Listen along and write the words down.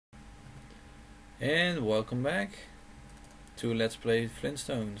And welcome back to Let's Play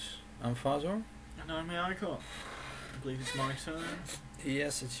Flintstones. I'm Fazor. And I'm Michael. I believe it's my turn.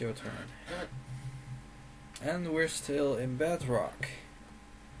 Yes, it's your turn. Good. And we're still in Bedrock.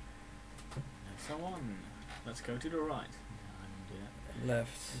 And so on. Let's go to the right.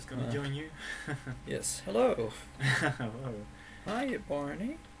 Left. Who's gonna join you? Yes, hello. Hello. Hi,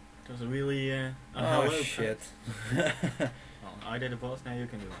 Barney. It was a really Oh hello shit. Well, I did the boss, now you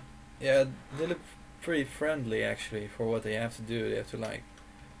can do it. Yeah, they look pretty friendly actually for what they have to do. They have to like,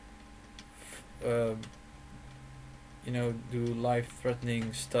 you know, do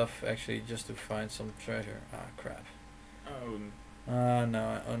life-threatening stuff actually just to find some treasure. Ah, crap. Oh.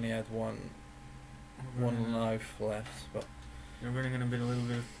 No, I only had one life left, but You're running in a little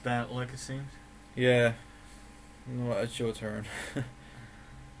bit of bad luck, it seems. yeah. No, it's your turn.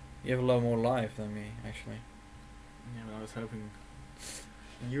 You have a lot more life than me, actually. Yeah, but I was hoping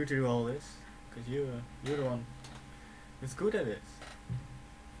you to do all this, because you're the one who's good at it.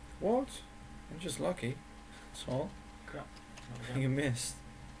 What? I'm just lucky. That's all. Crap. You missed.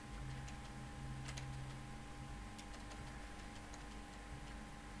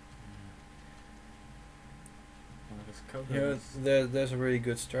 You know, there's a really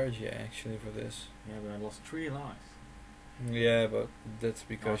good strategy actually for this. Yeah, but I lost 3 lives. Yeah, but that's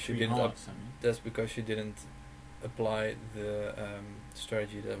because you didn't. Hearts, I mean. That's because you didn't apply the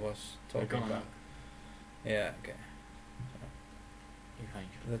strategy that was talking about. Yeah. Okay.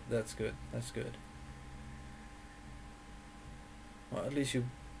 Eventually. That's good. That's good. Well, at least you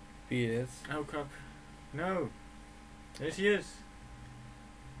beat it. Oh crap. No. There he is.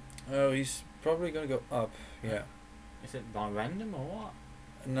 Oh, he's probably gonna go up. Yeah. Is it by random or what?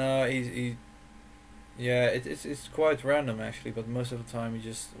 No, yeah, it's quite random actually, but most of the time he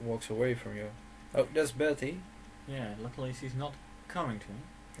just walks away from you. Oh, that's Betty. Yeah, luckily she's not coming to me.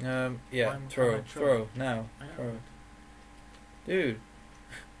 Yeah, throw now, I know. throw. Dude.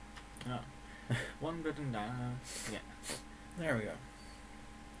 Oh. One button down. Yeah. There we go.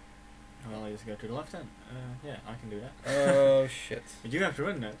 Well, I just go to the left then. Yeah, I can do that. Oh shit. But you have to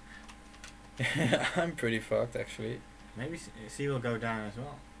run though. I'm pretty fucked actually. Maybe she will go down as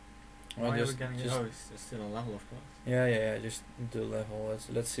well. Well, Why just, are we getting just it's still a level, of course. yeah, just do level.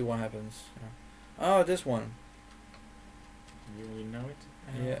 Let's see what happens. Oh, this one. You already know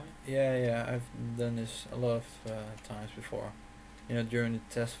it? Yeah. I've done this a lot of times before. You know, during the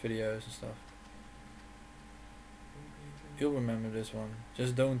test videos and stuff. You'll remember this one.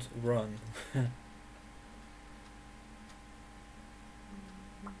 Just don't run.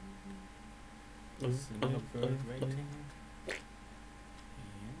 Waiting. Yes.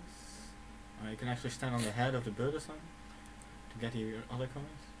 You can actually stand on the head of the bird or something to get your other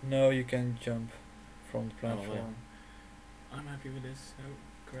comments. No, you can jump from the Oh, platform. well. I'm happy with this. Oh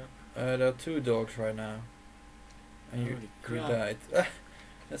crap. There are 2 dogs right now. And you Holy you crap. died.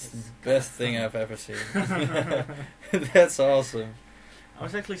 That's the It's best thing kinda I've ever seen. That's awesome. I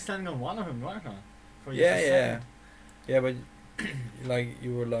was actually standing on one of them, wasn't I? For just Yeah, a yeah. second. Yeah, but like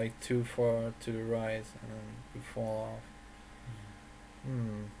you were like too far to the right and then you fall off.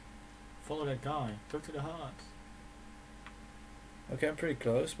 Follow that guy. Go to the heart. Okay, I'm pretty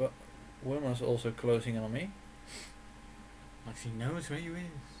close, but Wilma's also closing in on me. Like she knows where you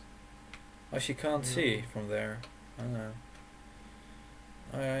is. Oh, she can't see from there. I don't know.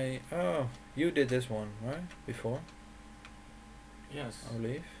 Oh, you did this one, right? Before, Yes, I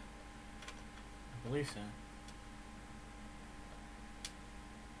believe. I believe so.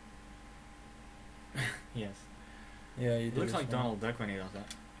 Yes. Yeah, you It did. looks this like one. Donald Duck when he does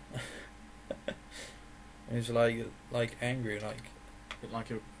that. And he's like angry, like. Bit like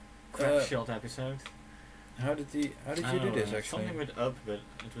your crack shot episode. How did you do this actually? Something with up, but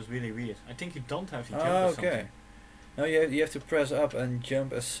it was really weird. I think you don't have to jump Oh, or something. okay. No, you have to press up and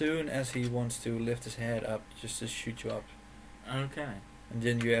jump as soon as he wants to lift his head up, just to shoot you up. Okay. And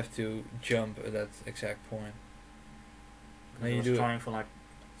then you have to jump at that exact point. Now I you was do it. trying for like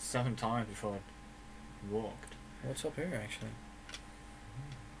 7 times before it walked. What's up here actually?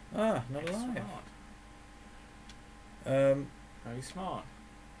 Ah, not Very alive. smart. Very smart.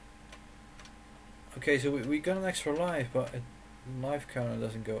 Okay, so we got an extra life, but life counter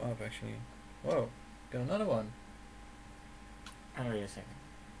doesn't go up actually. Whoa, got another one. Oh, wait a second.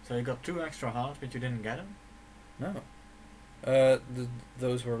 So you got 2 extra hearts, but you didn't get them? No.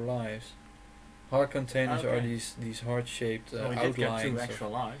 Those were lives. Heart containers are Okay. these heart-shaped So we outlines. did get 2 of- extra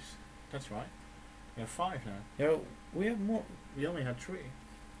lives. That's right. We have 5 now. Yeah, we have more. We only had 3.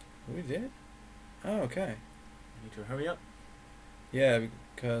 We did? Oh, okay. We need to hurry up. Yeah,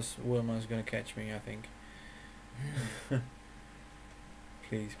 because Wilma's gonna catch me, I think.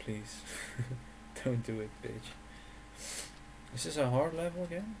 Please. Don't do it, bitch. Is this a hard level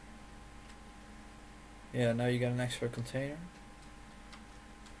again? Yeah, now you got an extra container.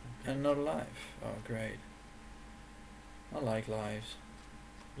 And another life. Oh, great. I like lives.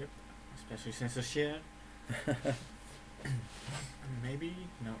 Yep, especially since it's shared. Maybe?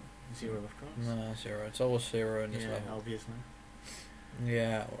 No, 0 of course. No, 0. It's always 0 in this Yeah, level. obviously.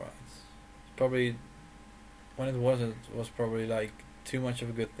 Yeah, alright. Probably, when it was probably like too much of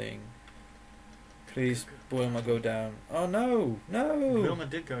a good thing. Please, Wilma, go down. Oh no! No! Wilma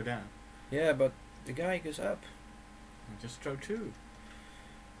did go down. Yeah, but the guy goes up. Just stroke 2.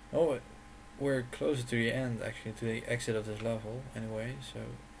 Oh, we're closer to the end, actually, to the exit of this level, anyway, so...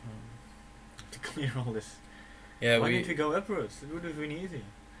 To clear all this. yeah, Why didn't we go upwards? It would have been easy.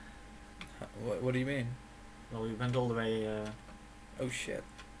 What do you mean? Well, we went all the way, Oh shit.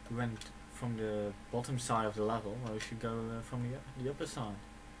 we went from the bottom side of the level, well, we should go from the upper side.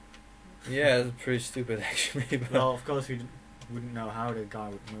 Yeah, that's pretty stupid, actually, but... Well, of course we wouldn't know how the guy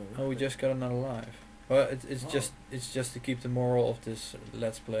would move. Oh, we just got another life. Well, it's just to keep the moral of this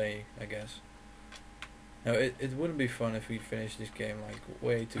let's play, I guess. No, it wouldn't be fun if we finished this game like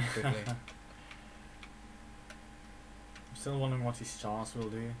way too quickly. I'm still wondering what these stars will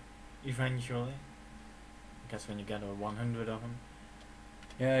do eventually. I guess when you get a 100 of them.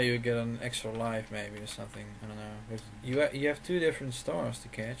 Yeah, you get an extra life maybe or something. I don't know. But you have 2 different stars to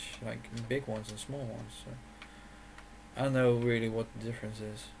catch, like big ones and small ones. So I don't know really what the difference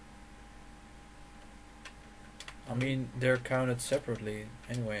is. I mean, they're counted separately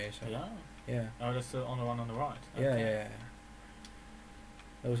anyway. So Yeah. yeah. Oh, that's the on the one on the right. Yeah, Okay. yeah.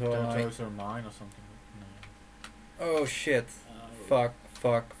 Those are like. Those are mine or something. No. Oh shit! Oh.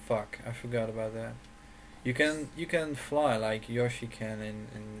 Fuck! I forgot about that. You can fly like Yoshi can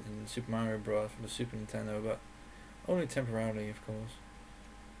in Super Mario Bros. For the Super Nintendo, but only temporarily, of course.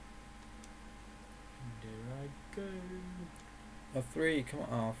 There I go. Oh, 3, come on!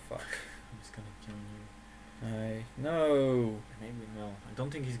 Oh fuck! I'm just gonna join you. Hey, no! Maybe no. I don't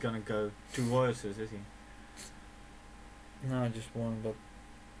think he's gonna go towards us, is he? No, just 1, but.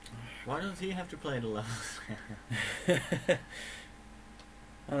 Why don't he have to play the levels? I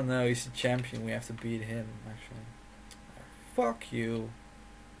don't know. He's the champion. We have to beat him. Actually. Fuck you!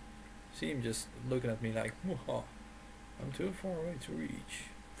 See him just looking at me like, "Whoa, I'm too far away to reach."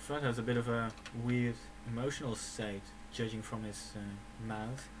 Fred has a bit of a weird emotional state, judging from his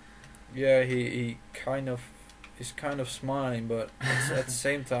mouth. Yeah, he kind of is kind of smiling, but at the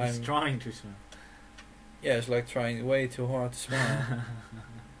same time, He's trying to smile. yeah, it's like trying way too hard to smile.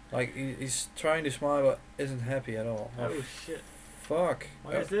 Like he's trying to smile but isn't happy at all. Oh shit! Fuck!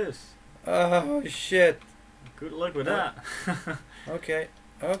 What is this? Oh shit! Good luck with that. Okay,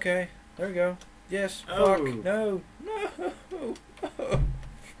 there we go. Yes. Oh. Fuck! No! No!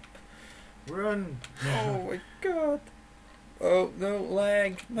 Run! Oh my god! Oh no!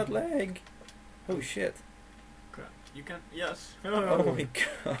 Lag! Not lag! Oh shit! Crap. You can. Yes. Oh my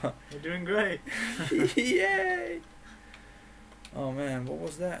god! You're doing great. Yay! Oh man, what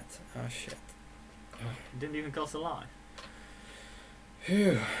was that? Oh shit. It didn't even cost a life.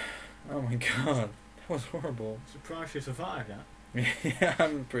 Phew. Oh my god. That was horrible. Surprised you survived that. Yeah,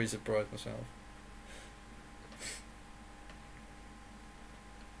 I'm pretty surprised myself.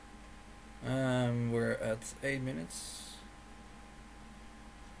 We're at 8 minutes.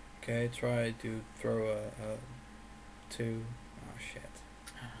 Okay, try to throw a 2. Oh shit.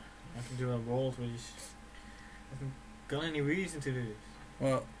 I have to do a roll which hasn't got any reason to do this.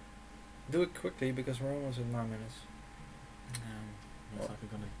 Well, do it quickly because we're almost at 9 minutes. Looks like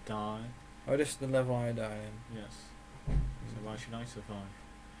we're gonna die. Oh, this is the level I died in. Yes. So why should I survive?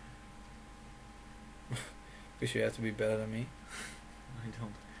 Because you have to be better than me. I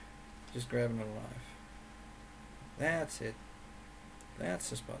don't. Just grab another life. That's it. That's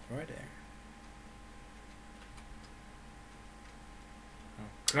the spot right there. Oh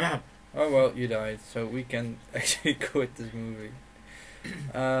crap! Oh well, you died, so we can actually quit this movie.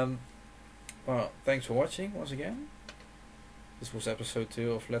 Well, thanks for watching once again. This was episode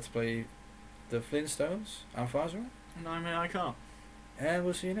 2 of Let's Play the Flintstones. I'm Fazra. No, I mean I can't. And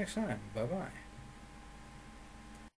we'll see you next time. Bye bye.